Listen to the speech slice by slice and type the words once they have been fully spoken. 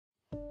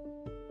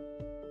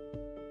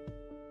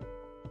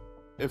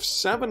If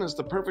 7 is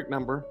the perfect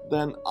number,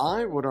 then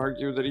I would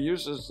argue that he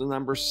uses the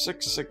number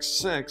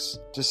 666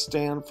 to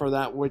stand for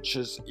that which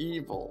is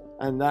evil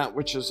and that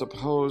which is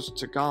opposed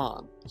to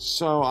God.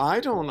 So I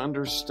don't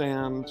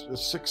understand the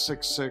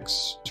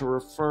 666 to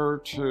refer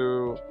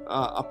to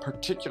a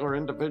particular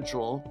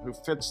individual who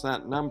fits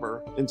that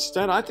number.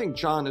 Instead, I think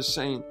John is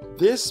saying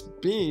this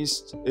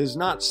beast is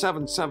not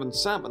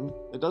 777.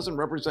 It doesn't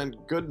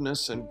represent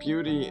goodness and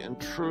beauty and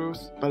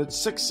truth, but it's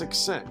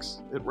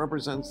 666. It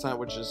represents that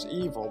which is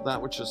evil,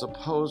 that which is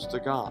opposed to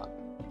God.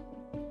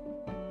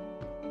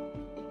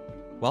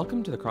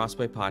 Welcome to the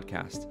Crossway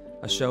Podcast,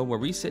 a show where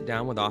we sit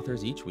down with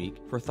authors each week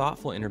for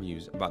thoughtful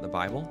interviews about the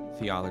Bible,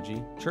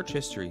 theology, church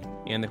history,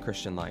 and the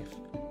Christian life.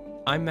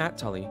 I'm Matt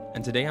Tully,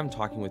 and today I'm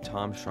talking with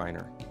Tom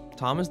Schreiner.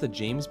 Tom is the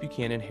James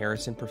Buchanan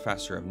Harrison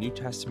Professor of New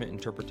Testament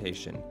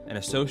Interpretation and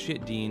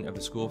Associate Dean of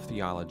the School of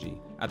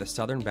Theology at the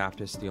Southern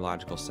Baptist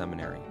Theological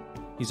Seminary.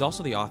 He's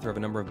also the author of a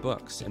number of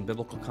books and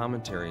biblical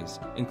commentaries,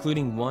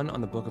 including one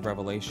on the Book of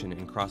Revelation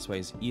in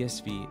Crossway's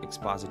ESV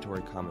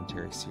Expository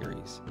Commentary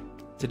series.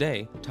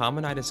 Today, Tom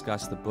and I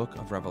discuss the Book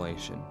of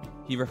Revelation.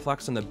 He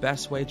reflects on the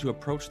best way to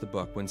approach the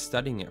book when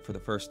studying it for the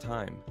first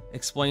time,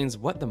 explains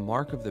what the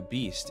mark of the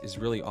beast is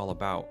really all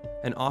about,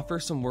 and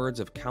offers some words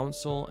of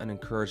counsel and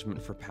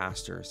encouragement for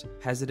pastors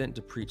hesitant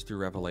to preach through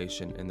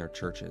Revelation in their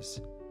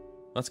churches.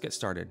 Let's get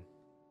started.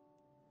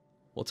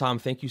 Well, Tom,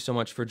 thank you so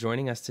much for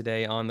joining us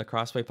today on the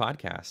Crossway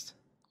Podcast.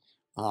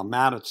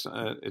 Matt,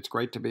 it's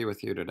great to be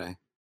with you today.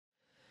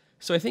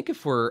 So I think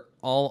if we're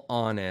all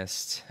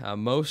honest,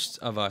 most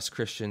of us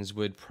Christians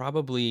would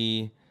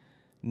probably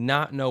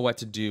not know what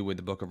to do with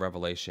the Book of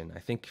Revelation. I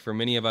think for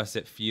many of us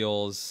it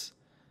feels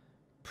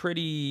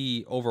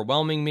pretty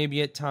overwhelming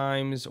maybe at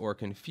times, or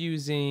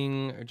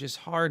confusing, or just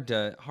hard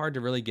to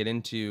really get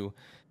into.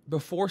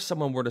 Before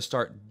someone were to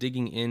start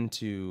digging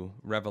into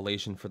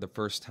Revelation for the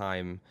first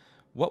time,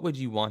 what would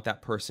you want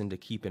that person to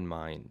keep in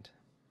mind?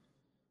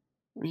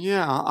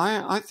 Yeah,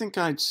 I think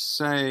I'd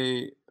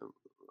say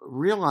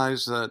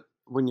realize that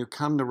when you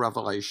come to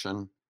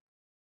Revelation,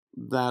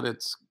 that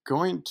it's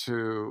going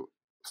to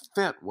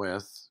fit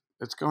with,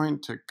 it's going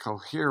to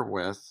cohere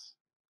with,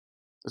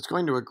 it's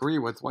going to agree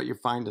with what you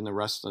find in the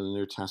rest of the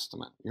New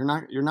Testament. You're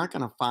not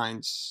going to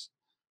find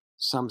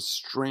some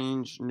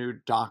strange new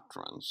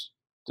doctrines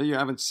that you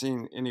haven't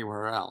seen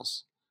anywhere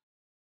else.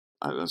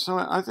 So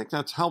I think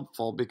that's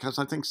helpful, because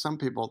I think some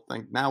people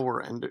think now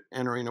we're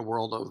entering a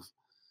world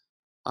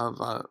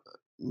of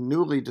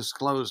newly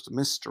disclosed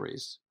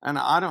mysteries, and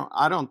I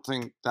don't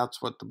think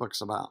that's what the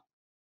book's about.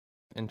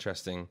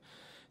 Interesting.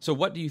 So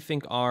what do you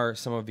think are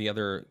some of the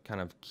other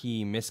kind of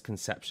key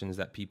misconceptions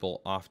that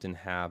people often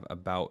have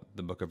about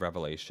the Book of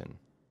Revelation?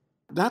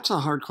 That's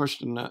a hard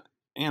question to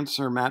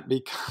answer, Matt,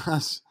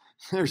 because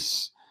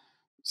there's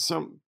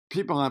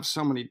people have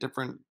so many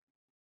different,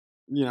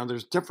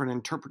 there's different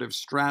interpretive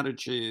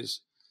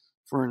strategies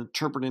for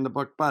interpreting the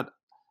book. But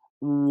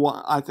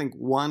I think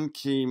one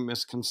key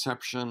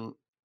misconception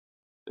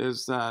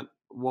is that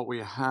what we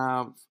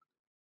have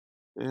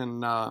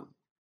in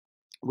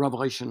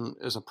Revelation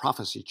is a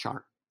prophecy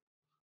chart.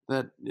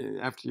 That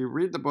after you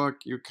read the book,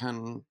 you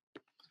can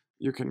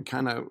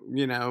kind of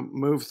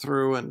move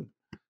through, and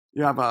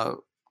you have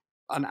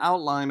an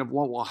outline of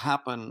what will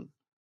happen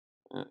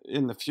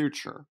in the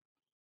future.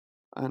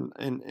 And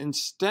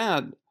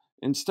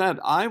instead,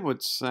 I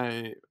would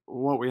say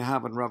what we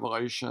have in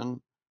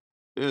Revelation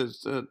is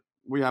that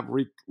we have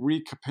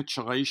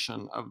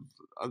recapitulation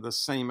of the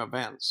same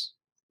events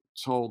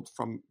told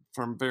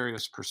from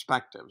various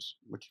perspectives,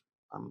 which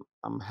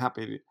I'm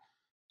happy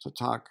to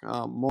talk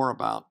more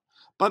about.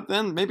 But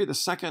then maybe the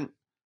second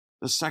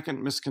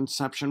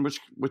misconception,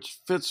 which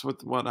fits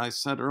with what I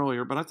said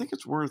earlier, but I think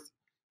it's worth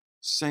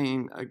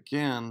saying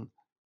again.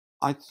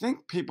 I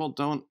think people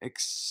don't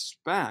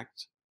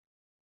expect,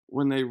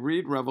 when they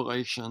read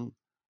Revelation,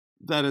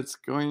 that it's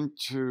going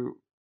to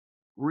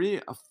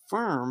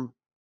reaffirm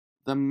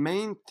the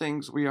main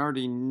things we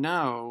already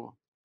know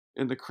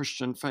in the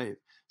Christian faith.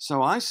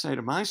 So I say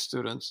to my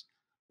students,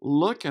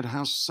 look at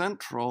how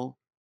central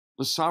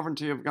the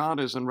sovereignty of God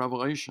is in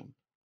Revelation.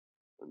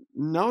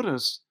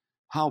 Notice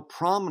how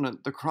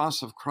prominent the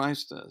cross of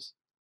Christ is.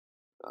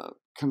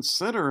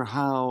 Consider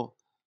how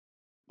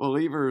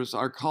believers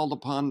are called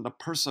upon to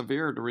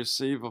persevere to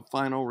receive a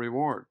final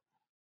reward.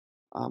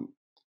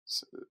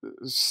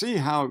 See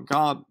how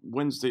God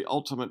wins the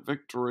ultimate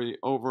victory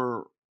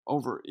over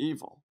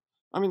evil.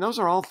 I mean, those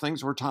are all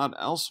things we're taught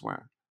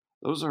elsewhere.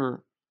 Those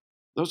are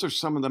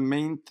some of the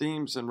main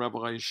themes in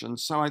Revelation.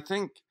 So I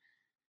think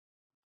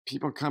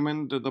people come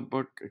into the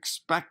book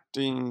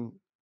expecting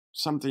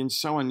something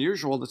so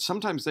unusual that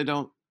sometimes they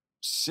don't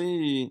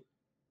see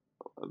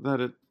that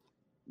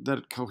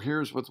it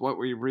coheres with what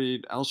we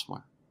read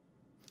elsewhere.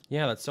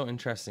 Yeah, that's so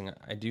interesting.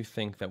 I do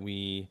think that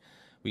we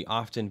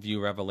often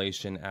view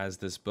Revelation as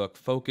this book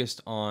focused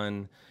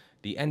on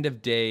the end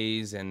of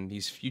days and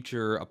these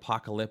future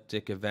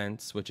apocalyptic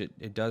events, which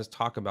it does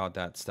talk about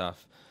that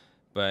stuff.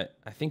 But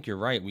I think you're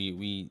right.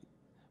 We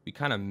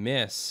kind of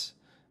miss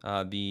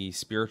the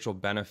spiritual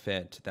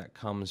benefit that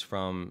comes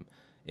from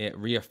it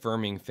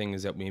reaffirming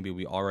things that maybe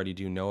we already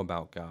do know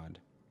about God.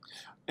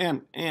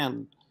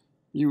 And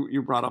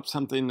you brought up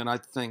something that I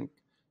think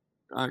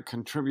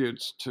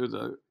contributes to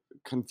the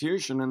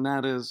confusion, and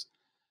that is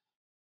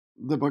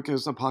the book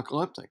is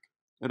apocalyptic.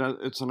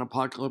 It's an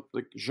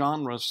apocalyptic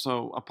genre,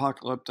 so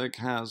apocalyptic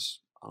has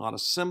a lot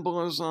of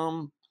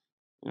symbolism.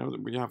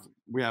 We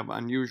have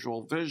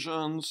unusual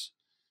visions.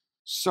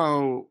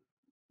 So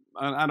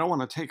I don't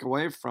want to take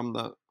away from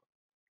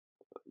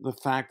the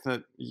fact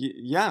that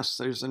yes,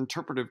 there's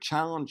interpretive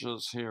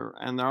challenges here,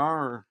 and there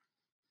are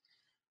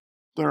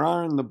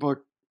in the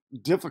book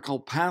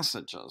difficult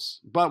passages,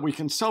 but we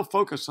can so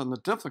focus on the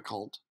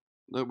difficult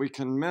that we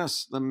can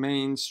miss the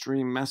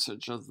mainstream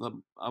message of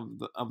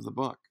the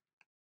book.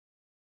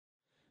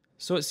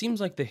 So it seems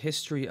like the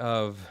history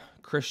of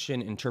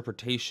Christian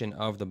interpretation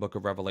of the book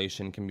of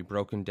Revelation can be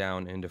broken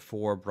down into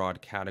four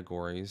broad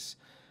categories.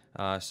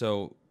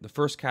 So the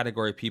first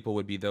category of people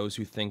would be those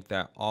who think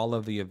that all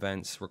of the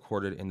events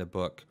recorded in the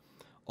book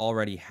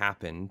already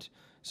happened.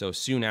 So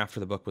soon after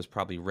the book was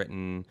probably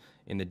written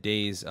in the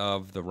days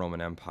of the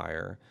Roman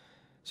Empire.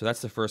 So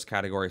that's the first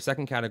category.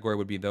 Second category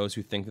would be those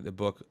who think that the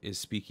book is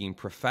speaking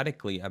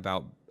prophetically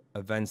about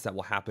events that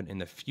will happen in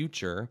the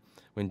future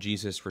when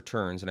Jesus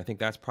returns. And I think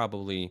that's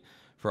probably,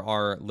 for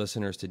our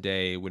listeners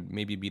today, would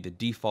maybe be the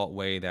default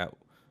way that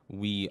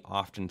we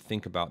often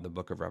think about the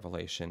book of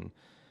Revelation.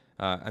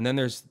 And then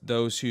there's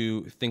those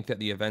who think that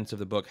the events of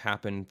the book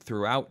happened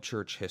throughout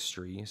church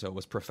history. So it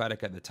was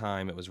prophetic at the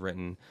time it was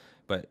written,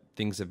 but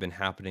things have been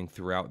happening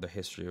throughout the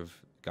history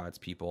of God's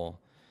people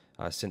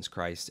since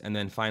Christ. And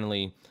then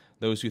finally,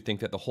 those who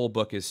think that the whole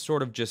book is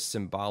sort of just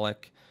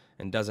symbolic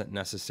and doesn't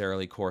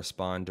necessarily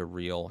correspond to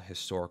real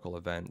historical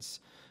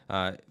events.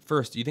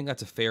 First, do you think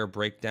that's a fair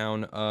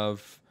breakdown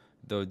of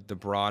the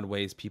broad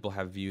ways people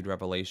have viewed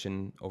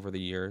Revelation over the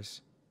years?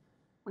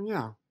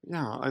 Yeah,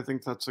 I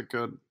think that's a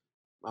good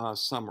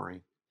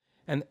summary.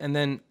 And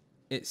then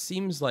it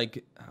seems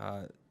like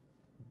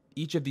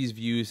each of these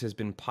views has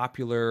been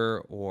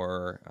popular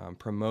or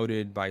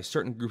promoted by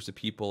certain groups of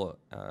people,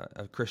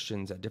 of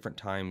Christians at different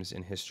times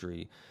in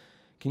history.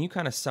 Can you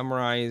kind of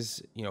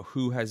summarize,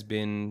 who has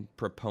been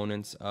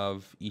proponents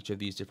of each of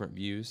these different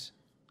views?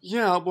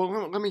 Yeah,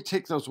 well, let me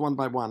take those one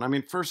by one. I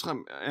mean, first,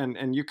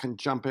 and you can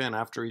jump in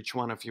after each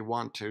one if you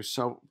want to.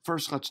 So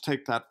first, let's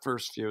take that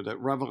first view that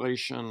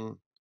Revelation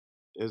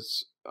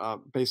is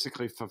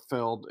basically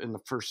fulfilled in the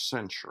first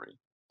century.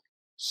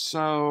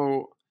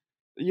 So,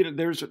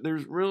 there's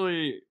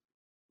really,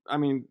 I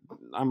mean,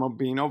 I'm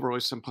being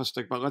overly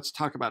simplistic, but let's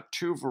talk about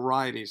two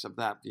varieties of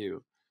that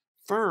view.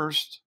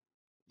 First,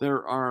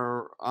 there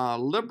are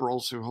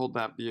liberals who hold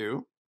that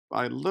view.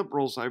 By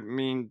liberals, I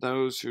mean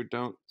those who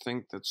don't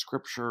think that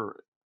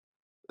Scripture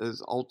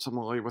is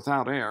ultimately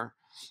without error.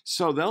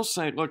 So they'll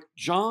say, look,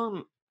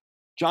 John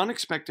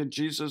expected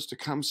Jesus to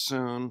come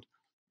soon,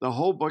 the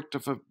whole book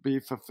to be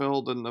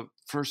fulfilled in the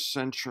first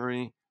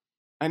century,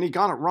 and he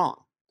got it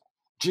wrong.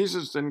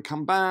 Jesus didn't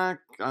come back.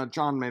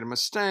 John made a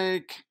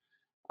mistake.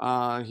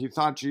 He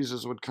thought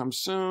Jesus would come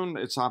soon.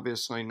 It's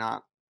obviously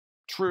not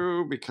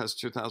true because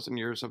 2,000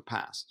 years have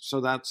passed. So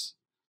that's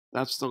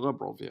the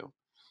liberal view.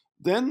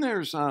 Then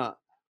there's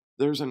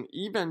an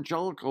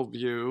evangelical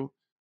view,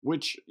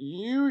 which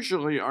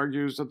usually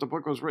argues that the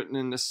book was written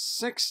in the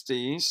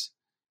 60s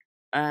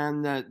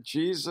and that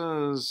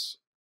Jesus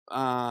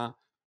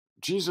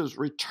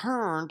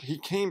returned. He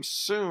came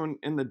soon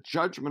in the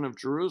judgment of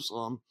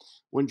Jerusalem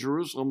when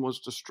Jerusalem was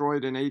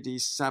destroyed in AD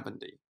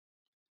 70.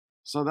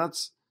 So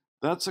that's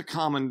a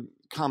common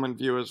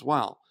view as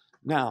well.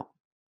 Now,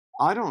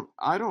 I don't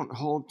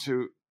hold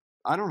to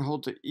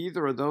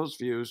either of those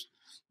views,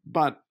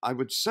 but I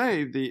would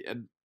say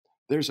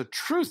there's a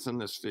truth in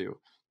this view,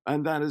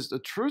 and that is the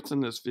truth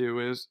in this view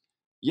is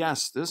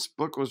yes, this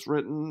book was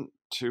written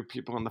to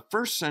people in the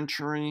first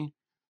century.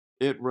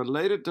 It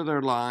related to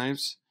their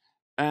lives,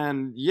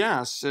 and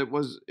yes, it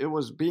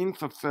was being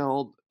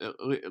fulfilled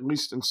at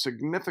least in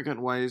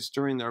significant ways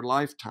during their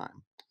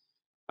lifetime.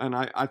 And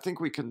I think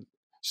we can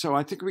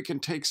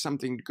take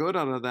something good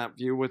out of that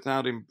view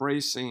without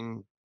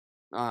embracing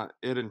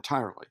it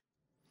entirely.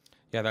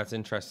 Yeah, that's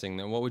interesting.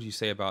 Then what would you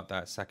say about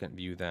that second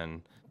view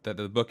then? That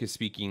the book is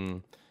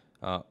speaking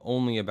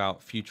only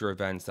about future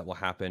events that will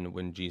happen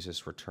when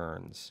Jesus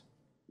returns?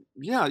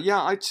 Yeah,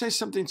 I'd say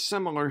something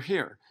similar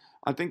here.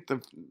 I think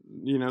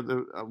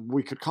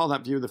we could call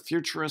that view the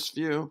futurist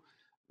view,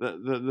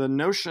 the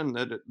notion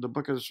that the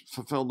book is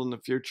fulfilled in the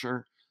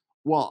future.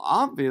 Well,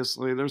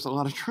 obviously, there's a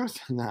lot of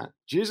truth in that.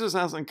 Jesus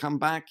hasn't come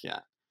back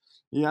yet.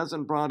 He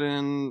hasn't brought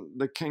in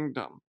the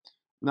kingdom.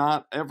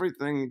 Not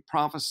everything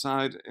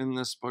prophesied in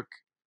this book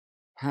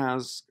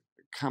has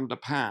come to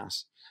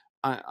pass.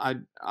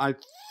 I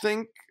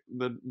think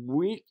the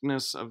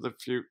weakness of the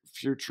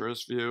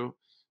futurist view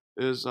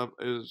is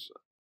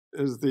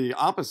the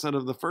opposite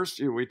of the first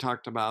view we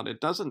talked about. It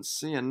doesn't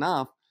see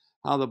enough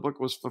how the book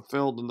was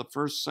fulfilled in the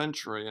first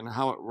century and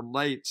how it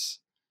relates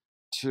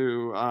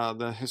to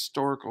the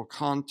historical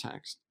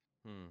context.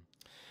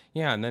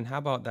 Yeah, and then how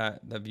about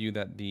that view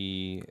that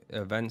the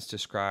events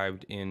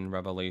described in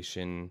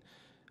Revelation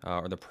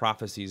or the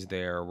prophecies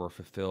there were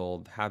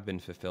fulfilled, have been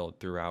fulfilled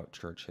throughout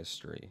church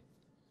history.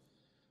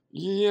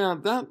 Yeah,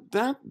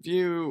 that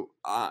view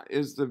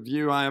is the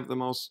view I have the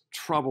most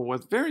trouble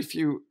with. Very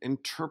few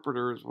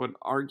interpreters would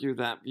argue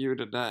that view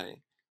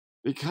today,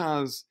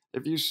 because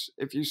if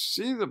you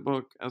see the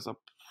book as a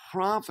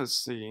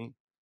prophecy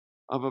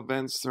of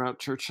events throughout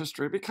church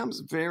history, it becomes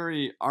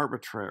very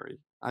arbitrary,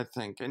 I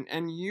think,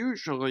 and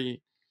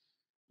usually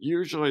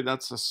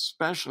that's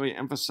especially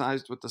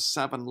emphasized with the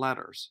 7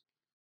 letters,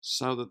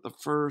 so that the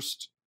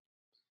first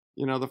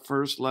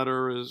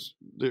letter is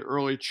the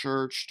early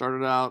church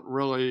started out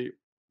really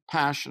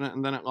passionate,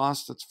 and then it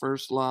lost its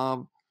first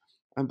love.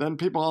 And then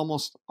people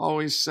almost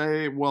always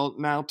say, well,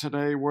 now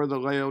today we're the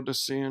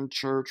Laodicean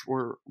church,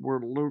 we're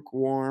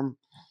lukewarm.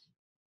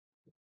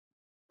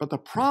 But the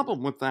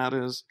problem with that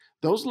is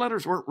those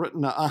letters weren't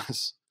written to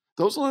us.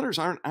 Those letters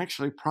aren't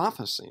actually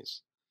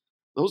prophecies.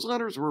 Those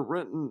letters were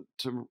written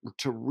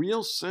to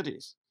real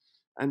cities.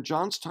 And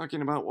John's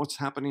talking about what's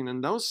happening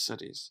in those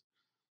cities.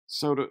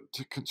 So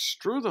to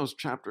construe those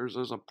chapters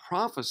as a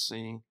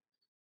prophecy,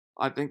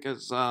 I think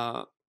is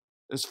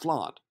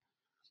flawed.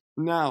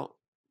 Now,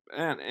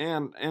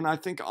 and I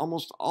think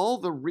almost all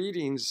the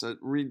readings that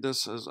read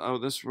this as, oh,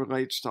 this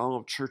relates to all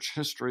of church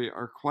history,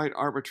 are quite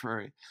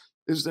arbitrary.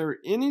 Is there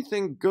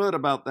anything good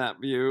about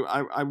that view?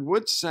 I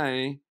would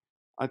say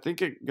I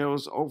think it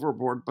goes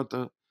overboard, but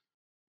the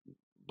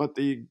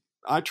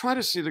I try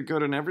to see the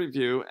good in every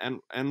view,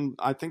 and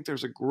I think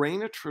there's a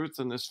grain of truth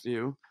in this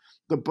view.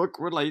 The book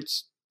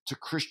relates to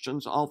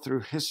Christians all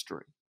through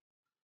history.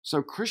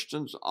 So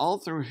Christians all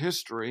through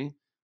history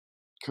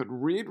could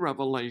read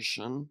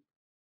Revelation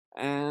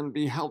and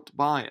be helped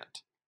by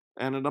it,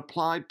 and it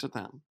applied to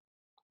them.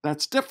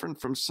 That's different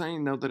from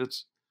saying, though, that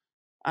it's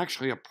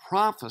actually a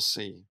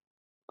prophecy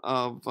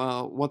of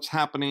what's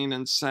happening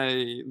in,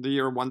 say, the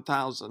year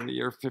 1000, the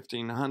year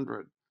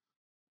 1500,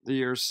 the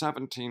year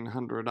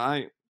 1700.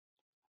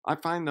 I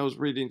find those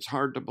readings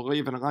hard to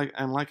believe,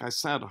 and like I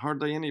said,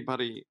 hardly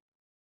anybody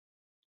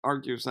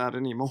argues that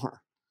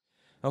anymore.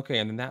 Okay,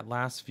 and then that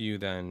last view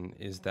then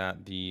is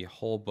that the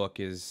whole book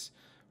is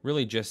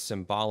really just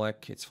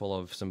symbolic. It's full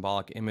of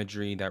symbolic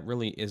imagery that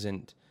really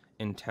isn't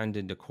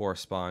intended to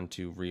correspond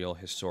to real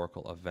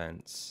historical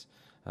events.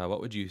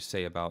 What would you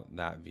say about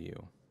that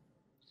view?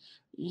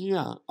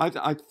 Yeah, I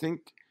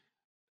think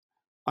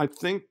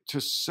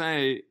to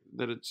say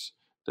that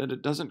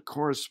it doesn't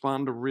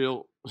correspond to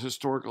real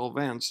historical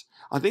events.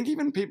 I think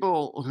even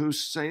people who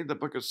say the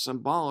book is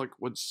symbolic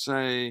would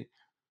say,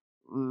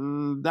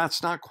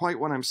 that's not quite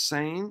what I'm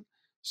saying.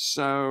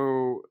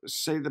 So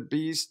say the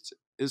beast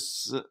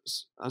is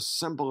a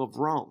symbol of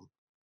Rome.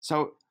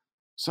 So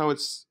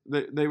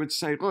they would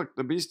say, look,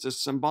 the beast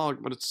is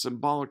symbolic, but it's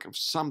symbolic of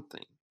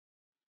something.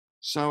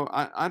 So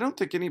I don't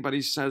think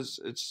anybody says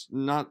it's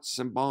not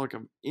symbolic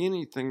of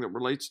anything that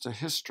relates to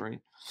history.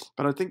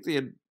 But I think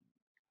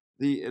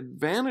the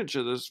advantage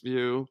of this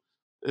view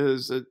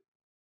is that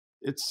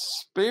it's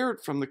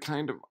spared from the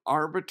kind of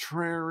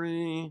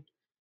arbitrary,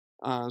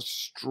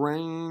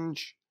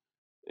 strange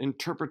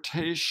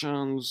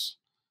interpretations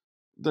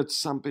that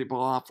some people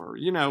offer.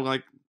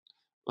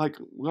 Like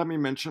let me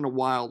mention a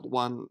wild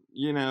one.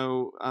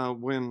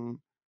 When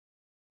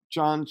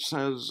John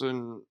says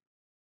in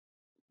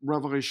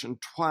Revelation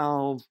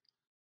 12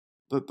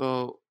 that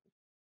the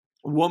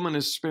woman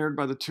is spared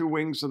by the 2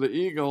 wings of the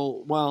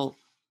eagle. Well,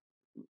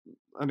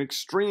 an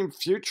extreme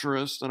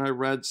futurist that I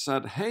read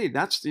said, hey,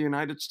 that's the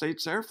United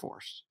States Air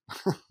Force.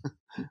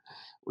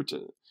 Which,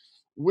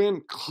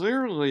 when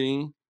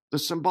clearly the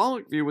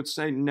symbolic view would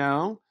say,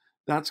 no,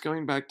 that's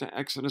going back to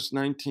Exodus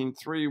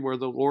 19:3, where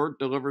the Lord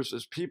delivers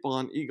his people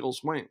on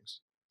eagle's wings.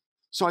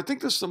 So I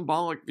think the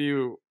symbolic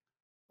view,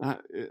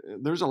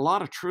 there's a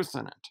lot of truth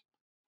in it.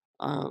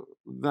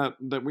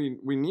 That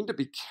we need to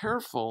be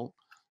careful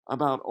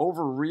about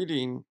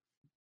overreading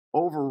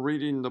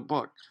the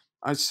book.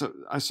 I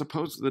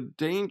suppose the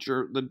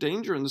danger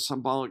in the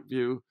symbolic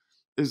view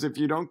is if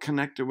you don't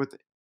connect it with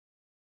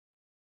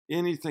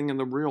anything in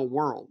the real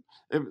world.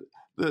 If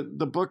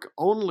the book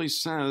only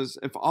says,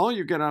 if all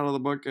you get out of the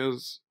book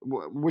is,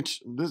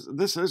 which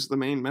this is the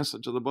main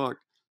message of the book,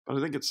 but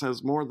I think it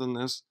says more than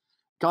this: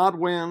 God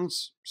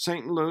wins,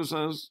 Satan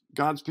loses,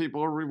 God's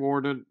people are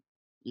rewarded.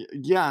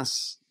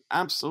 Yes,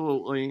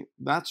 absolutely,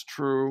 that's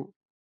true.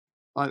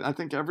 I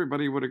think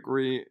everybody would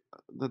agree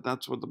that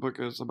that's what the book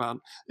is about.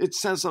 It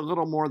says a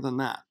little more than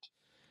that.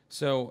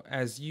 So,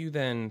 as you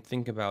then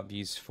think about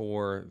these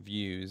 4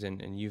 views,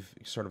 and you've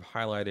sort of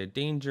highlighted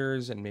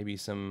dangers and maybe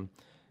some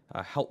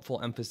helpful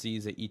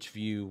emphases that each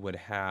view would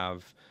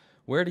have,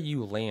 where do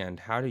you land?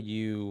 How do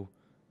you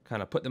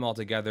kind of put them all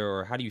together,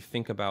 or how do you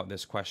think about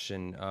this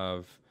question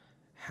of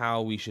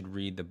how we should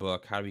read the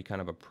book? How do we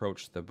kind of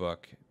approach the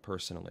book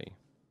personally?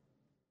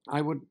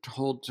 I would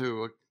hold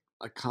to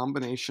a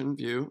combination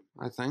view.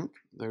 I think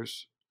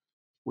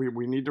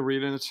we need to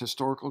read in its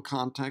historical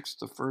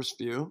context, the first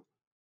view.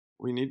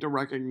 We need to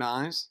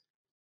recognize,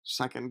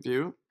 second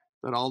view,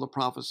 that all the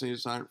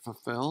prophecies aren't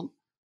fulfilled.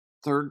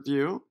 Third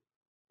view,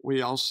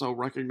 we also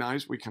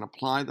recognize we can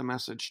apply the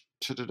message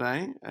to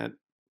today at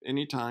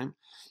anytime.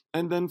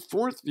 And then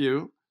fourth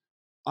view,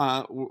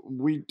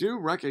 we do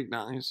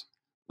recognize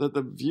that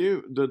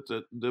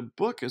the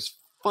book is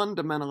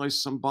fundamentally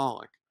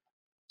symbolic.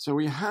 So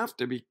we have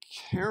to be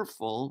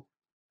careful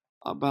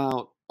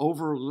about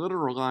over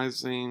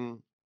literalizing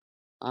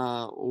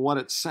what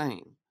it's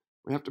saying.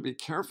 We have to be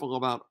careful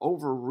about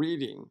over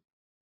reading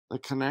the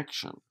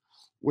connection,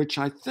 which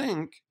I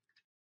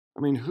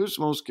mean, who's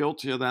most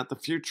guilty of that? The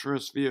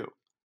futurist view.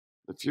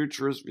 The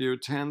futurist view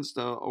tends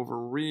to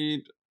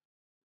overread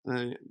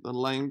the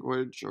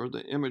language or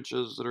the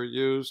images that are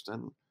used,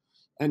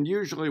 and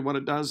usually what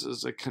it does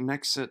is it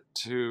connects it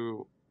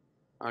to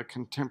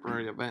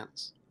contemporary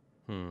events.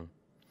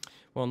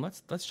 Well, and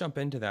let's jump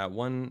into that.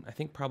 I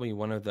think probably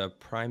one of the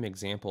prime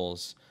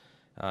examples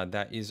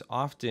that is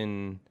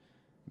often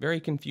very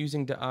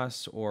confusing to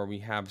us, or we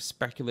have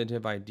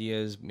speculative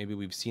ideas. Maybe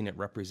we've seen it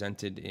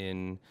represented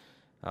in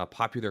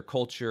popular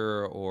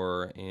culture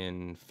or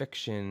in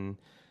fiction,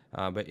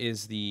 but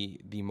is the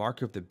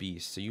mark of the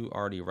beast. So you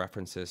already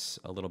referenced this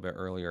a little bit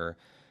earlier.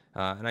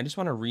 And I just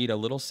want to read a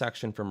little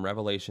section from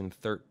Revelation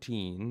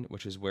 13,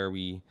 which is where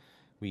we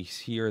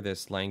hear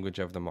this language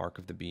of the mark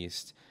of the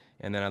beast.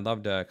 And then I'd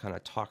love to kind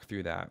of talk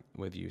through that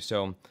with you.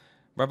 So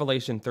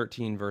Revelation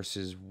 13,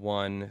 verses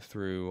 1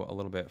 through a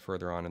little bit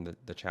further on in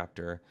the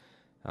chapter,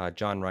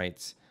 John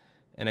writes,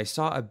 "And I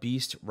saw a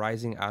beast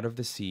rising out of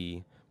the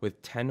sea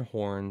with 10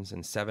 horns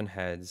and 7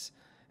 heads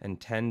and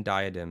 10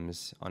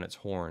 diadems on its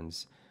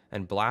horns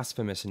and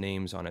blasphemous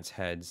names on its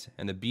heads.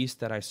 And the beast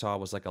that I saw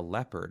was like a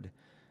leopard.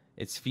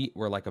 Its feet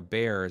were like a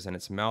bear's, and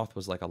its mouth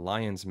was like a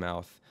lion's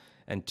mouth.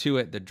 And to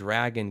it the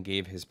dragon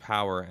gave his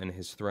power and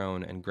his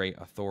throne and great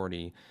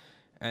authority."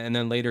 And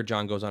then later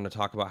John goes on to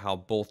talk about how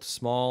both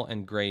small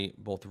and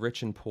great, both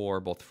rich and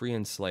poor, both free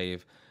and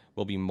slave,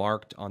 will be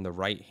marked on the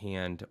right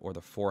hand or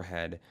the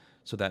forehead,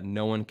 so that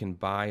no one can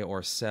buy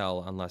or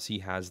sell unless he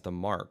has the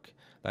mark,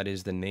 that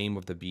is the name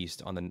of the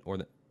beast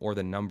or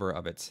the number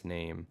of its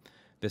name.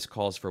 This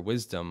calls for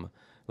wisdom.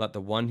 Let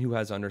the one who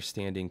has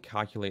understanding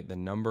calculate the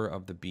number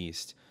of the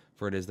beast,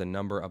 for it is the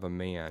number of a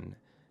man,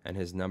 and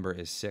his number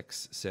is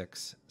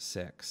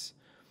 666.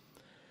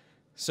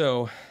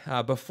 So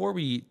before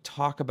we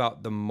talk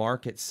about the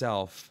mark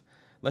itself,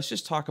 let's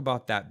just talk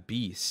about that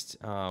beast.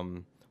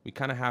 We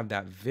kind of have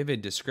that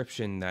vivid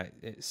description that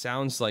it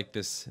sounds like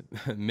this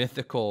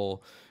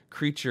mythical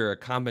creature, a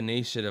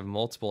combination of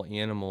multiple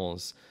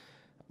animals.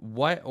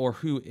 What or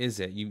who is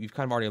it? You've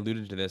kind of already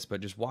alluded to this,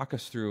 but just walk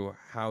us through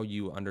how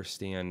you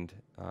understand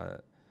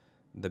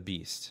the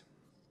beast.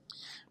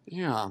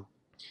 Yeah.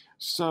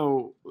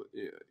 So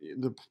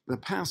the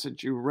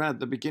passage you read,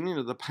 the beginning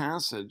of the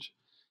passage,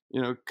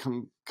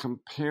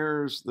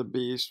 compares the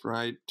beast,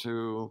 right,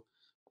 to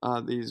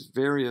these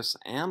various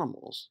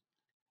animals.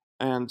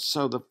 And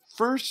so the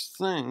first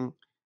thing,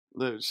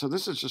 so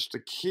this is just a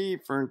key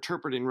for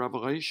interpreting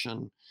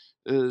Revelation,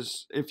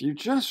 is if you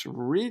just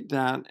read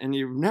that and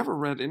you've never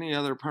read any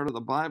other part of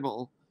the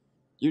Bible,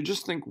 you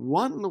just think,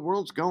 what in the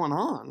world's going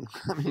on?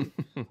 I mean,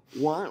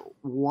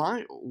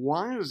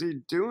 why is he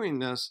doing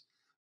this?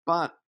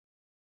 But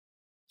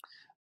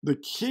the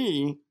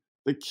key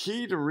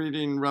to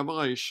reading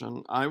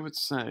Revelation, I would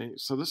say,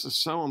 so this is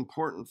so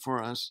important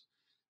for us,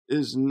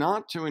 is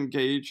not to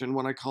engage in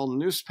what I call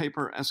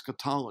newspaper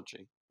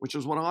eschatology, which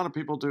is what a lot of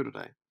people do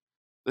today.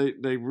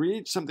 They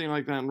read something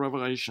like that in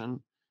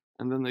Revelation,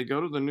 and then they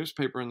go to the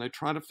newspaper and they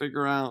try to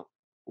figure out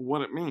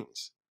what it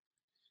means.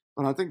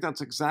 But I think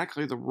that's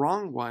exactly the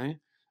wrong way.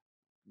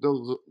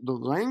 The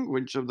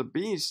language of the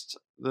beast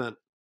that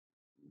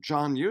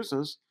John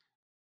uses,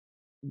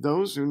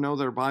 those who know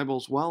their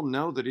Bibles well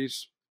know that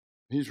he's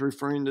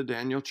referring to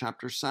Daniel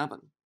chapter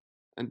 7.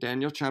 And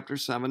Daniel chapter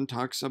 7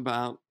 talks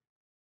about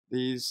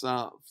these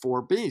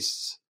 4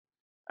 beasts,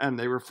 and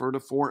they refer to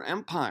 4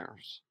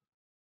 empires,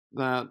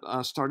 that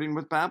starting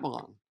with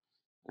Babylon,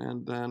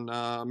 and then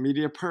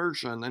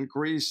Media-Persia, and then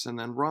Greece, and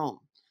then Rome.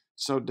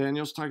 So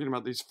Daniel's talking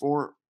about these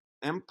 4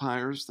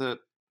 empires that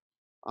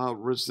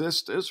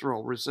resist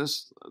Israel,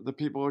 resist the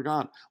people of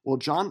God. Well,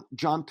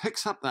 John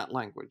picks up that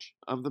language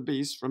of the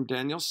beast from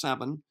Daniel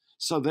 7.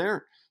 So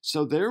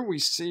there we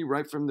see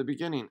right from the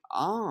beginning,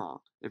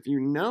 if you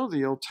know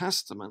the Old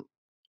Testament,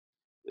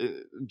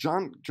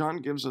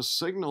 John gives a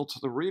signal to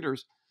the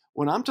readers.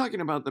 When I'm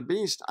talking about the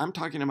beast, I'm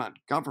talking about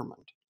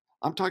government.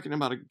 I'm talking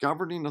about a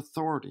governing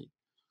authority.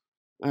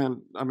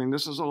 And I mean,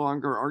 this is a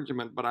longer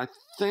argument, but I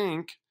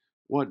think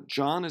what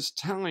John is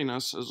telling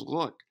us is,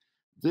 look,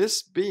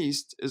 this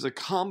beast is a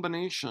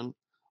combination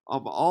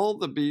of all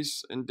the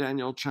beasts in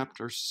Daniel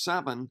chapter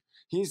 7.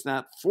 He's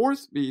that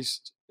 4th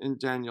beast in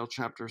Daniel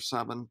chapter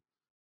 7.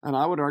 And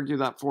I would argue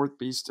that 4th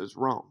beast is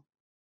Rome.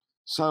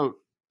 So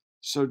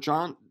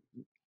John,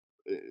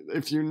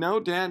 if you know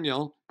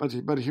Daniel,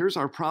 but here's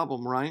our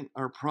problem, right?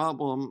 Our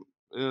problem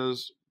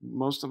is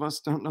most of us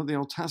don't know the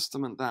Old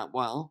Testament that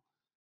well.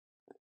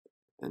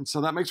 And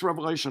so that makes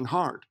Revelation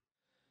hard.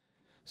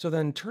 So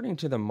then turning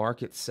to the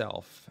mark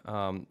itself,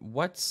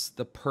 what's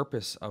the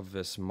purpose of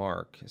this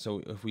mark?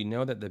 So if we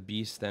know that the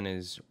beast then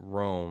is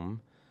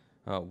Rome,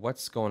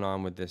 What's going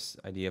on with this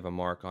idea of a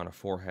mark on a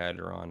forehead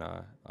or on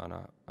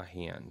a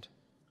hand?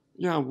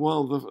 Yeah,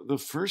 well, the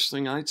first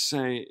thing I'd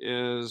say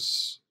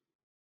is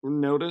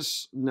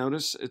notice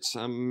it's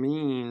a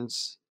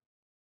means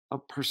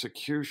of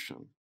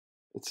persecution.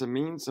 It's a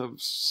means of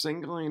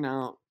singling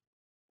out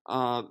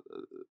uh,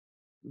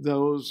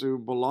 those who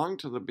belong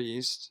to the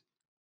beast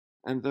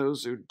and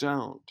those who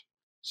don't.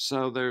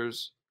 So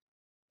there's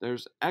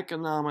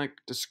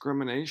economic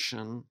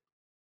discrimination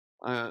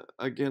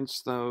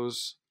against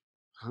those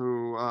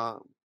who uh,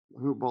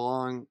 who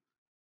belong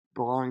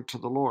to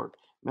the Lord.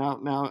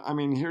 Now, I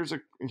mean,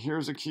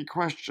 here's a key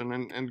question,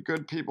 and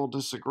good people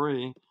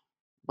disagree.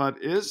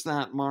 But is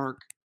that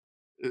mark?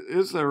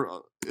 Is there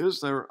is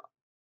there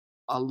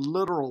a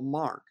literal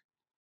mark?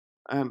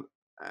 And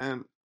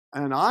and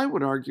and I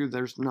would argue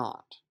there's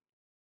not.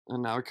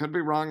 And now I could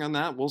be wrong on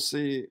that. We'll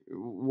see.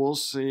 We'll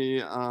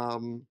see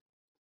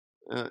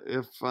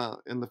if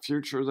in the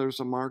future there's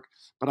a mark.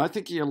 But I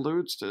think he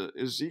alludes to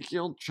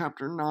Ezekiel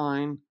chapter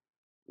 9,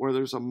 where uh,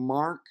 there's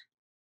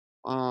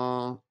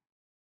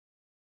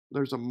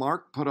a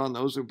mark put on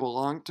those who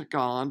belong to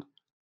God,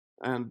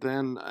 and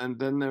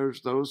then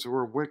there's those who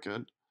are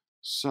wicked.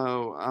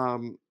 So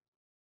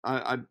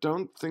I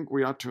don't think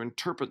we ought to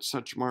interpret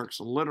such marks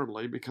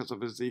literally because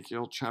of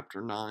Ezekiel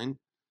chapter 9,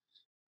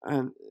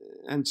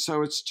 and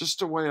so it's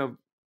just a way of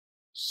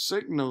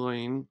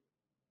signaling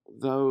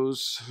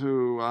those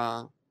who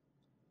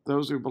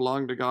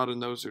belong to God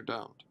and those who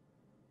don't.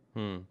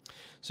 Hmm.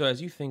 So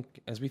as we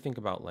think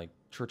about like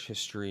church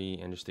history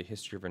and just the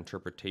history of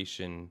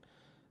interpretation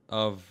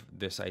of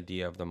this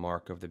idea of the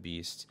mark of the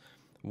beast,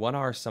 what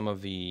are some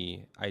of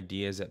the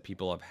ideas that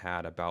people have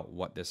had about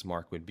what this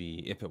mark would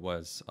be if it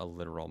was a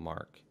literal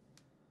mark?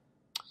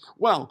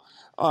 Well,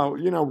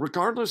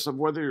 regardless of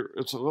whether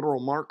it's a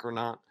literal mark or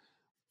not,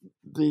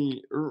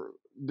 the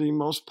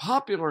most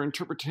popular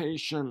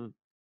interpretation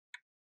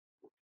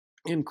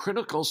in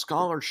critical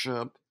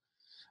scholarship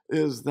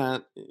is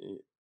that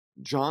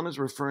John is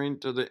referring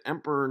to the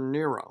Emperor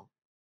Nero,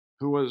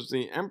 who was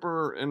the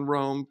emperor in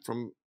Rome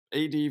from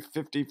AD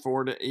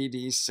 54 to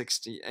AD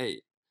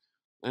 68.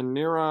 And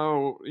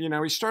Nero,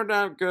 he started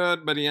out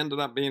good, but he ended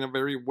up being a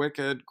very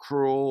wicked,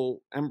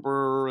 cruel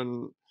emperor.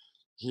 And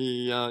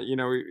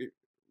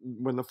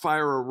when the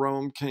fire of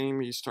Rome came,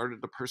 he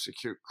started to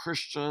persecute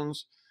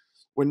Christians.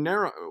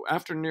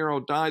 After Nero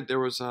died, there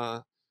was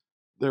a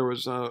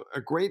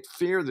great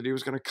fear that he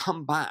was going to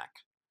come back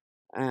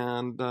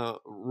and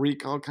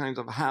wreak all kinds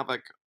of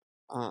havoc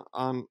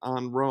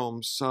on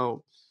Rome.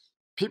 So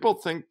people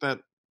think that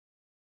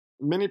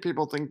many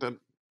people think that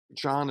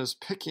John is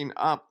picking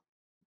up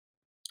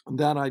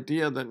that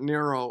idea that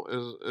Nero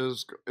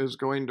is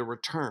going to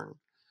return.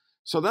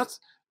 So that's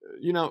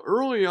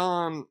early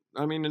on.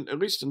 I mean, at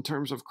least in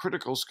terms of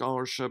critical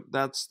scholarship,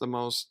 that's the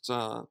most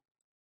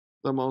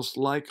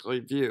likely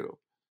view.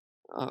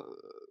 Uh,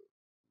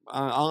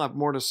 I'll have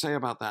more to say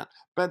about that.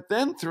 But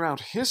then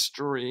throughout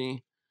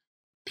history,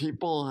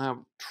 people have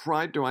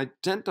tried to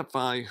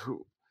identify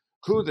who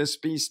this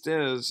beast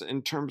is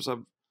in terms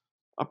of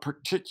a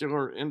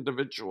particular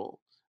individual.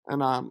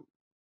 And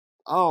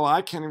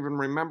I can't even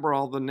remember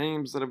all the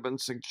names that have been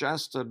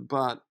suggested,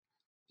 but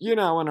in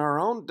our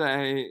own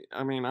day,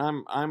 I mean,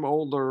 I'm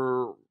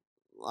older.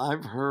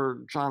 I've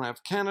heard John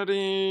F.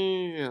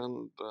 Kennedy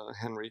and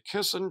Henry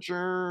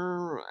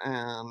Kissinger,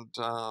 and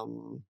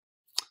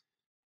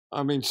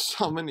I mean,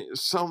 so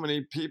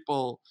many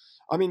people.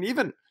 I mean,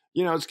 even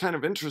it's kind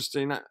of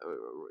interesting.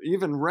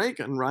 Even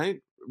Reagan,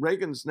 right?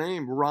 Reagan's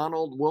name,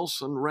 Ronald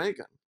Wilson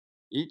Reagan.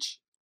 Each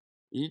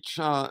each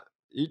uh,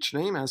 each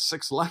name has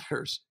 6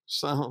 letters.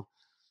 So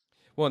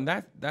Well,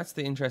 and that's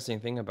the interesting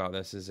thing about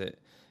this is it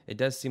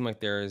does seem like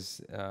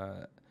there's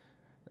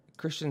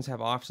Christians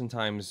have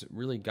oftentimes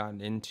really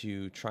gotten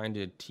into trying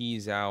to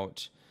tease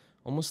out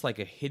almost like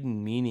a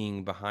hidden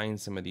meaning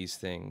behind some of these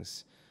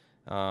things.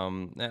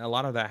 And a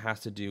lot of that has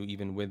to do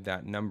even with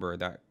that number,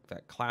 that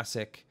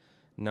classic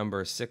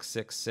number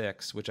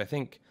 666, which I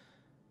think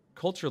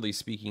culturally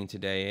speaking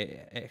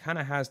today, it kind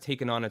of has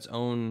taken on its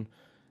own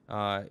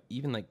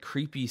even like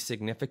creepy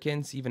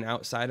significance, even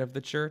outside of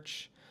the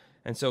church.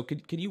 And so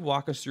could you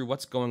walk us through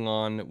what's going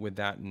on with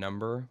that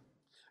number?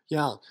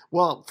 yeah.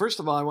 Well,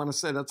 first of all, I want to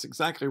say that's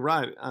exactly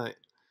right.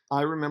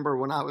 I remember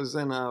when I was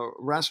in a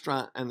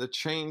restaurant and the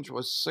change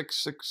was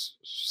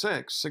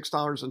 666,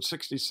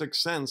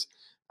 $6.66,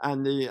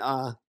 and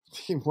the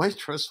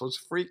waitress was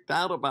freaked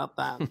out about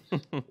that.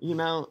 you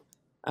know,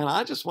 and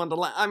I just wanted to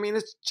laugh. I mean,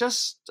 it's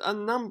just a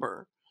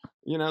number.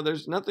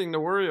 There's nothing to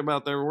worry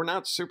about there. We're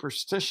not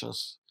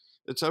superstitious.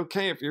 It's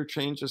okay if your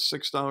change is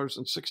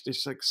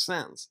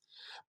 $6.66.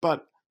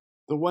 But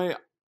the way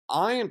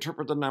I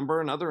interpret the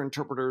number, and other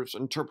interpreters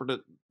interpret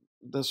it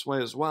this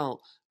way as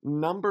well,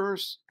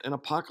 numbers in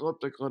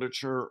apocalyptic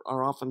literature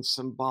are often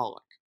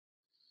symbolic.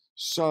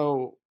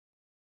 So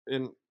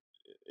in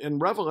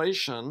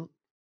Revelation,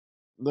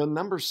 the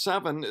number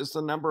 7 is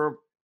the number of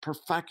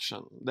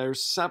perfection.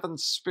 There's 7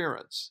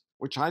 spirits,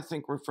 which I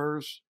think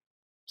refers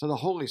to the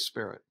Holy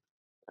Spirit.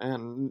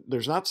 And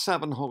there's not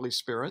 7 Holy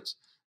Spirits.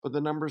 but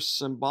the number is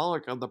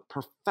symbolic of the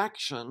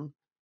perfection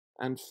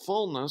and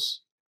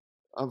fullness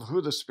of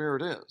who the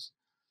Spirit is.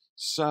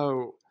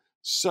 So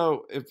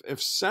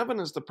if 7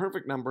 is the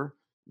perfect number,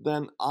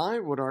 then I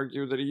would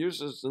argue that he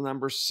uses the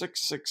number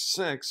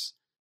 666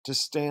 to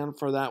stand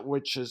for that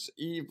which is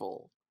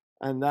evil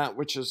and that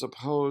which is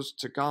opposed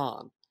to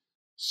God.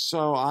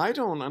 So I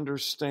don't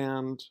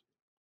understand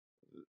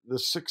the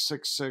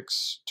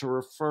 666 to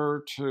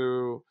refer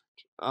to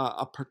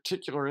a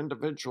particular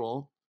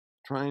individual,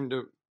 trying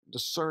to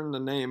discern the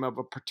name of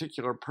a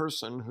particular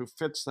person who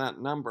fits that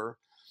number.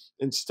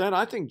 Instead,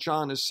 I think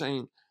John is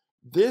saying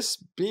this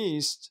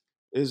beast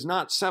is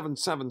not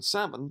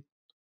 777.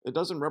 It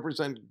doesn't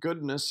represent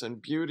goodness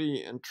and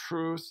beauty and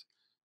truth,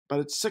 but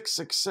it's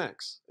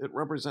 666. It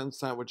represents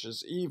that which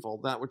is evil,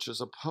 that which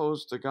is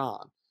opposed to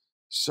God.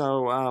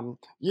 So,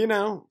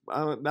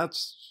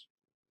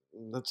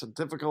 that's a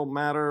difficult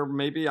matter.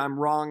 Maybe I'm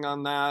wrong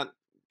on that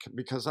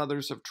because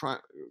others have tried,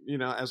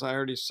 as I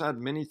already said,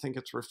 many think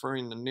it's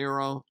referring to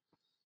Nero.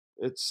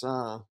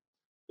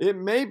 It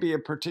may be a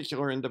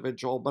particular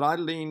individual, but I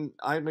lean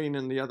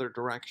in the other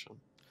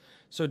direction.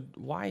 So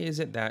why is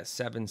it that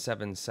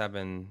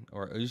 777,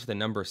 or at least the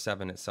number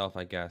 7 itself,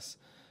 I guess,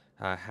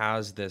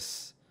 has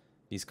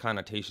these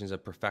connotations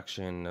of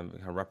perfection,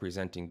 of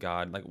representing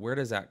God? Like, where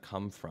does that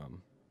come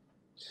from?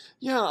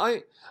 Yeah,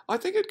 I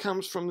think it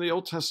comes from the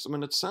Old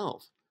Testament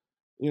itself.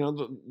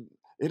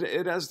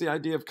 It has the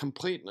idea of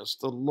completeness.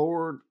 The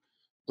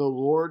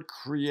Lord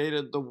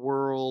created the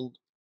world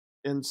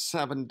in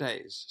 7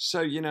 days.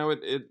 So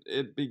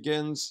it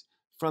begins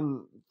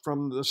from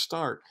the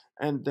start,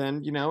 and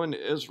then in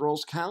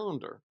Israel's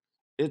calendar,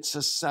 it's a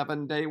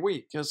 7-day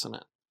week, isn't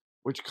it?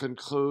 Which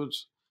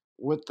concludes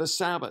with the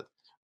Sabbath,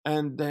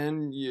 and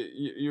then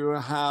you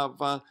have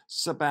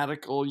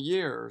sabbatical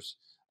years.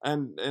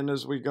 And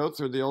as we go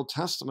through the Old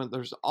Testament,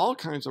 there's all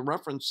kinds of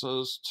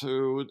references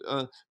to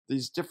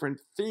these different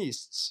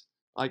feasts,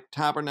 like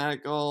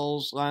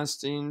tabernacles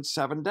lasting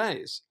 7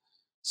 days.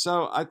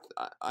 So I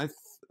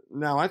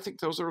think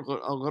those are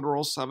a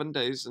literal 7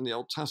 days in the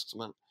Old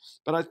Testament.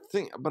 But I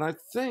think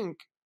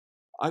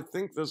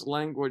this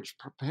language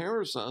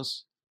prepares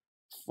us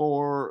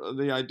for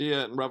the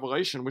idea in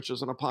Revelation, which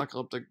is an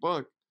apocalyptic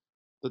book,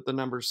 that the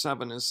number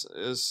 7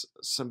 is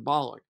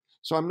symbolic.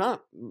 So I'm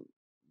not,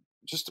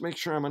 just to make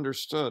sure I'm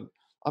understood,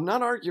 I'm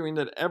not arguing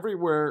that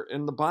everywhere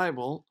in the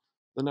Bible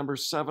the number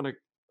 7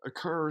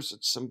 occurs,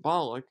 it's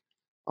symbolic.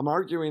 I'm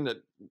arguing that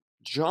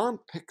John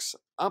picks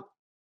up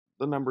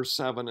the number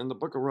 7 in the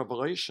book of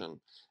Revelation,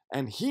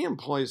 and he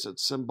employs it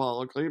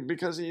symbolically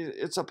because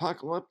it's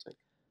apocalyptic.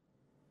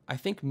 I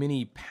think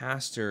many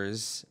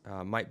pastors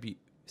might be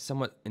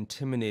somewhat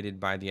intimidated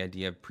by the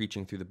idea of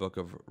preaching through the book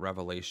of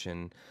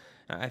Revelation.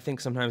 I think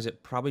sometimes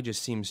it probably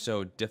just seems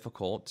so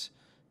difficult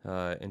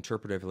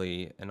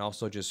interpretively, and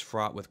also just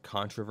fraught with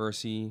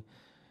controversy.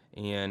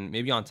 And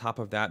maybe on top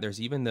of that, there's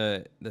even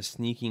the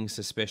sneaking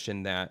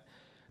suspicion that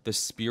the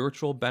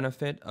spiritual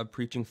benefit of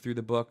preaching through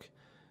the book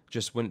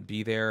just wouldn't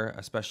be there,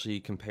 especially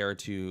compared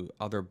to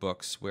other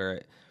books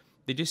where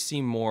they just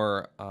seem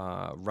more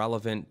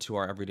relevant to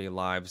our everyday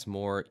lives,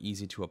 more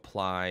easy to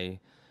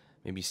apply,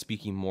 maybe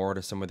speaking more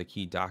to some of the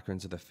key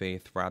doctrines of the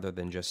faith rather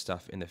than just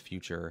stuff in the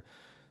future.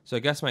 So I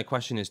guess my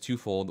question is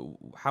twofold.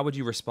 How would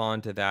you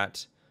respond to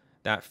that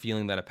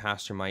feeling that a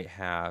pastor might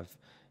have?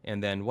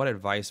 And then what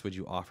advice would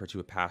you offer to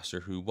a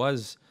pastor who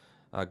was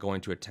going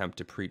to attempt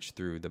to preach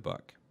through the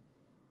book?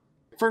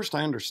 First,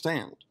 I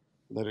understand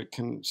that it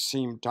can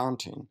seem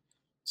daunting.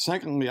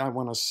 Secondly, I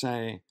want to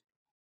say,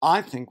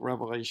 I think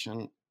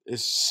Revelation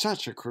is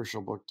such a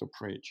crucial book to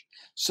preach.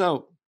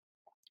 So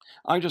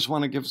I just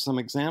want to give some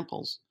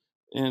examples.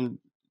 In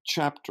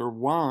chapter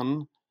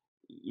 1,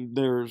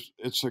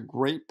 it's a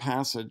great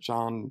passage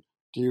on,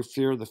 do you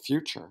fear the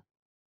future?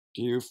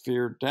 Do you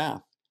fear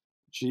death?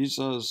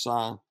 Jesus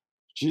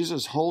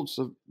holds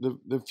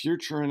the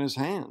future in his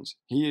hands.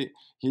 He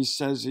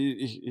says,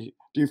 do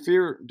you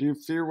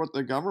fear what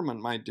the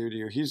government might do to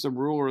you? He's the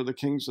ruler of the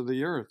kings of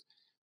the earth.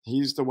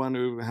 He's the one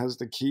who has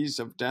the keys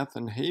of death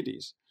and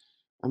Hades.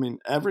 I mean,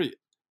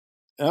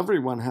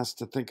 everyone has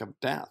to think of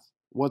death.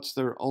 What's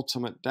their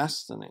ultimate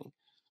destiny?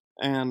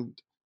 And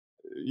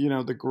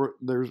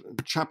there's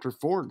chapter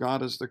 4.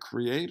 God is the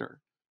creator.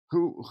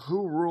 Who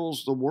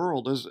rules the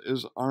world?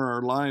 Are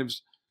our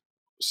lives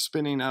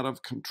spinning out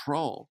of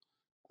control?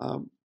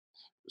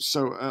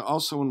 So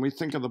also, when we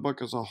think of the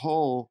book as a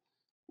whole,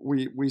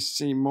 we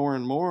see more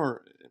and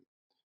more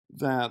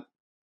that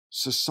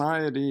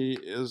society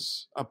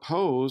is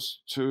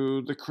opposed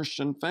to the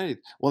Christian faith.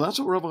 Well, that's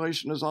what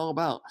Revelation is all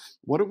about.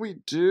 What do we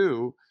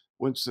do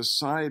when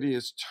society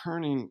is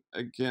turning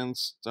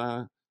against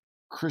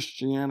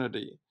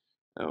Christianity?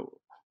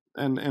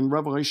 And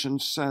Revelation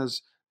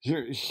says,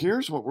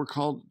 here's what we're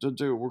called to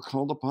do. We're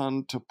called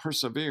upon to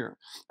persevere.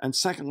 And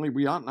secondly,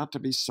 we ought not to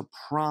be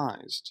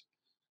surprised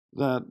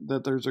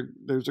that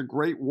there's a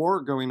great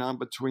war going on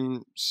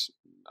between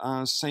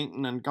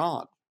Satan and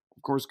God.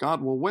 Of course,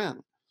 God will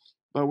win,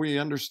 but we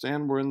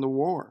understand we're in the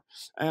war.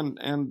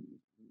 And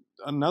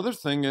another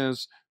thing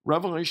is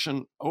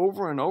Revelation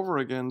over and over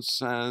again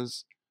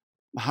says,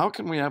 how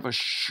can we have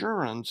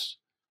assurance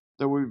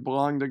that we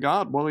belong to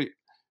God? Well,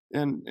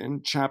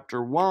 in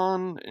chapter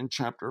 1, in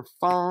chapter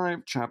 5,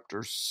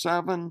 chapter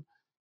 7,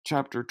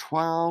 chapter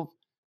 12,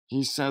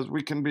 he says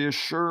we can be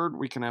assured,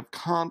 we can have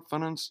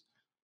confidence,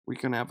 we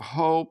can have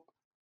hope,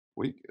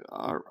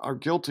 our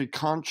guilty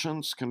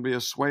conscience can be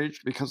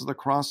assuaged because of the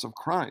cross of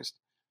Christ.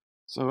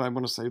 So I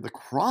want to say the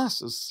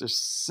cross is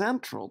just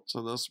central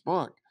to this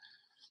book.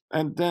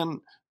 And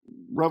then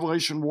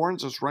Revelation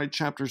warns us, right,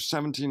 chapters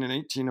 17 and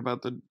 18,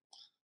 about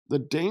the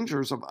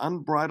dangers of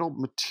unbridled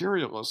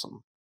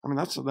materialism. I mean,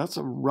 that's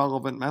a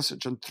relevant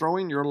message. And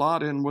throwing your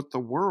lot in with the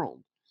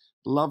world,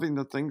 loving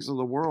the things of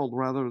the world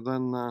rather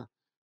than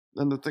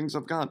the things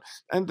of God.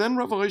 And then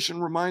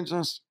Revelation reminds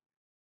us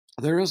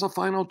there is a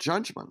final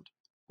judgment.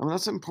 I mean,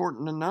 that's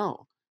important to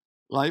know.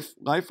 Life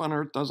on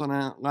earth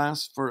doesn't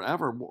last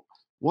forever.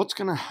 What's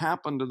going to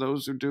happen to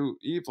those who do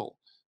evil?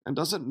 And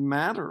does it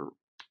matter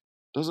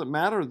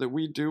that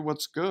we do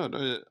what's good?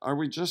 Are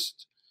we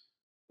just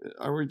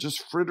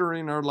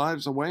frittering our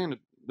lives away and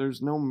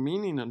there's no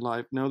meaning in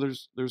life? No,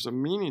 there's a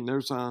meaning.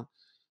 There's a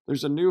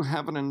new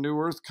heaven and new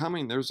earth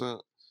coming. There's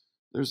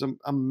an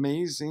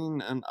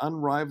amazing and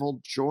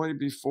unrivaled joy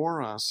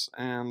before us,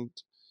 and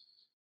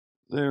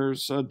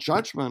there's a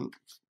judgment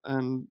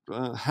and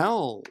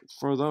hell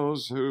for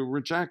those who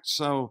reject.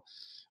 So,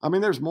 I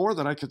mean, there's more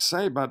that I could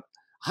say, but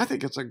I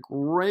think it's a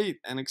great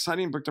and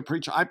exciting book to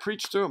preach. I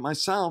preached through it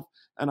myself,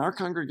 and our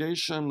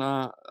congregation,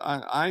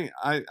 I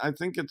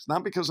think it's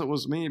not because it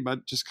was me,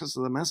 but just because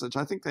of the message.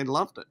 I think they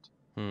loved it.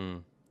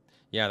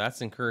 Yeah,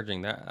 that's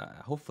encouraging.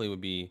 That hopefully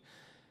would be,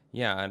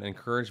 an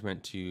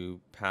encouragement to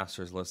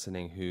pastors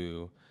listening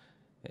who,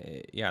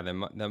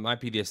 that might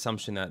be the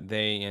assumption that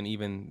they and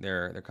even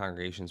their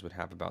congregations would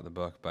have about the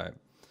book, but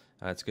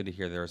it's good to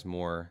hear there's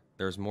more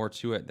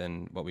to it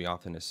than what we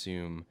often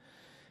assume.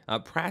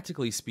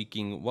 Practically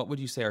speaking, what would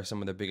you say are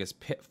some of the biggest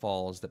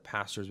pitfalls that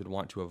pastors would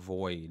want to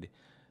avoid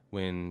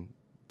when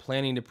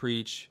planning to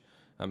preach,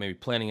 maybe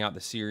planning out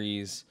the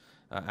series,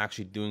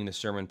 actually doing the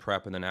sermon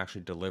prep, and then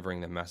actually delivering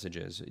the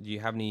messages? Do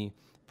you have any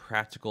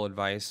practical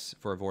advice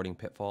for avoiding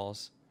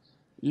pitfalls?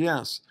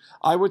 Yes,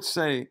 I would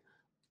say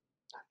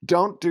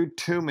don't do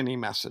too many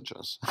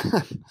messages.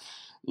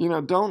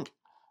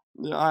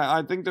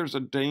 I think there's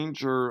a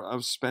danger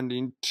of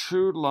spending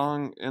too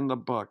long in the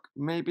book.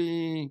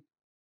 Maybe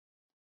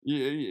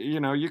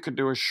you could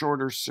do a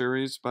shorter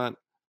series, but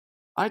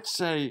I'd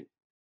say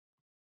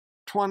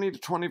 20 to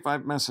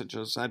 25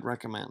 messages I'd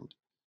recommend.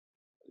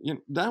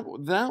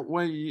 That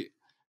way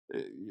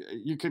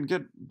you can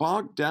get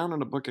bogged down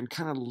in a book and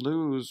kind of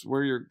lose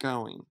where you're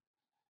going.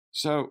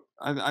 So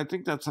I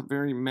think that's a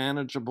very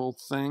manageable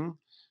thing.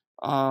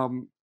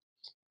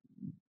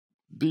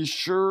 Be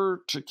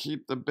sure to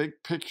keep the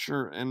big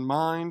picture in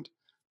mind.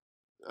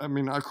 I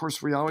mean, of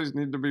course, we always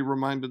need to be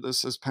reminded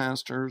this as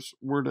pastors.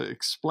 We're to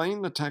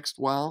explain the text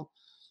well,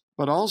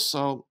 but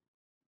also,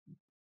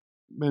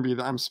 maybe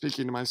I'm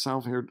speaking to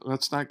myself here,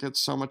 let's not get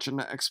so much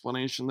into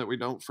explanation that we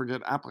don't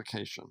forget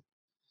application.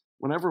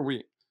 Whenever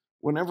we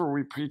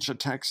preach a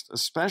text,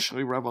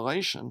 especially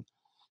Revelation,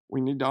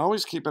 we need to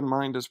always keep in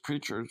mind as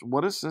preachers,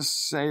 what does this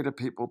say to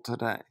people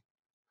today?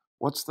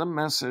 What's the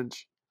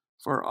message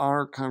for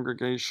our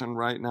congregation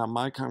right now,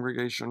 my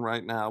congregation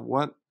right now?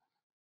 What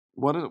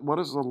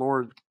is the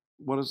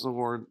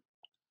Lord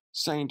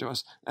saying to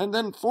us? And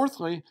then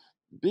fourthly,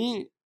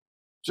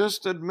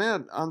 just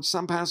admit on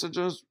some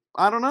passages,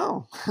 I don't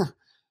know.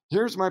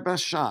 Here's my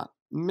best shot.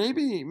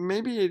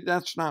 Maybe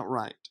that's not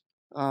right.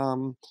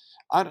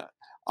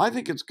 I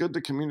think it's good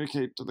to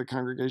communicate to the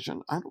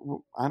congregation. I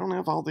don't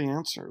have all the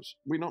answers.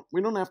 We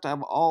don't have to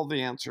have all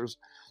the answers.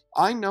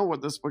 I know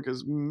what this book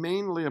is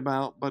mainly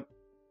about, but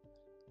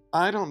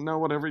I don't know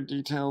what every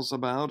detail's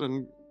about,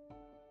 and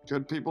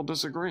good people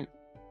disagree.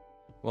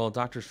 Well,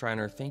 Dr.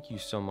 Schreiner, thank you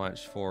so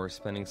much for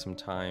spending some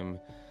time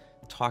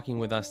talking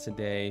with us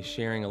today,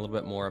 sharing a little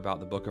bit more about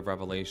the book of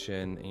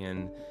Revelation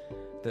and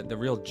the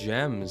real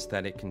gems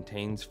that it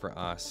contains for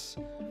us.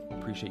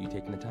 Appreciate you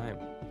taking the time.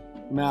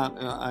 Matt,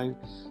 I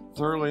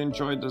thoroughly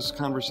enjoyed this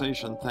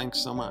conversation. Thanks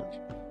so much.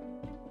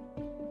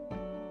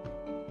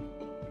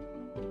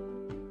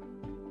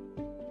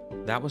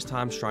 That was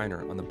Tom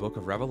Schreiner on the book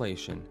of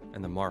Revelation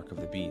and the Mark of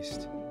the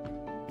Beast.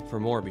 For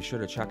more, be sure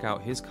to check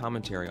out his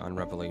commentary on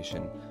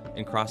Revelation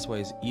in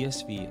Crossway's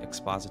ESV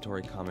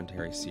Expository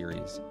Commentary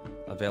series,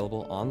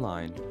 available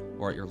online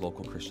or at your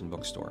local Christian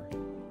bookstore.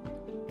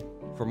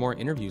 For more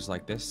interviews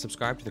like this,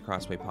 subscribe to the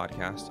Crossway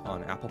Podcast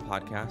on Apple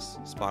Podcasts,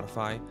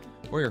 Spotify,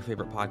 or your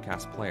favorite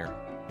podcast player.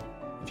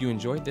 If you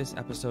enjoyed this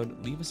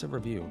episode, leave us a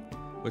review,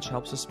 which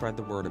helps us spread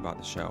the word about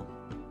the show.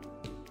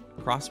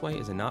 Crossway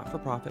is a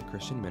not-for-profit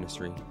Christian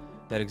ministry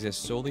that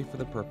exists solely for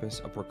the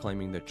purpose of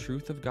proclaiming the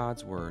truth of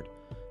God's Word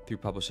through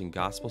publishing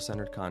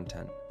gospel-centered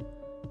content.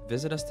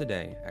 Visit us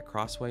today at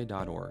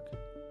crossway.org.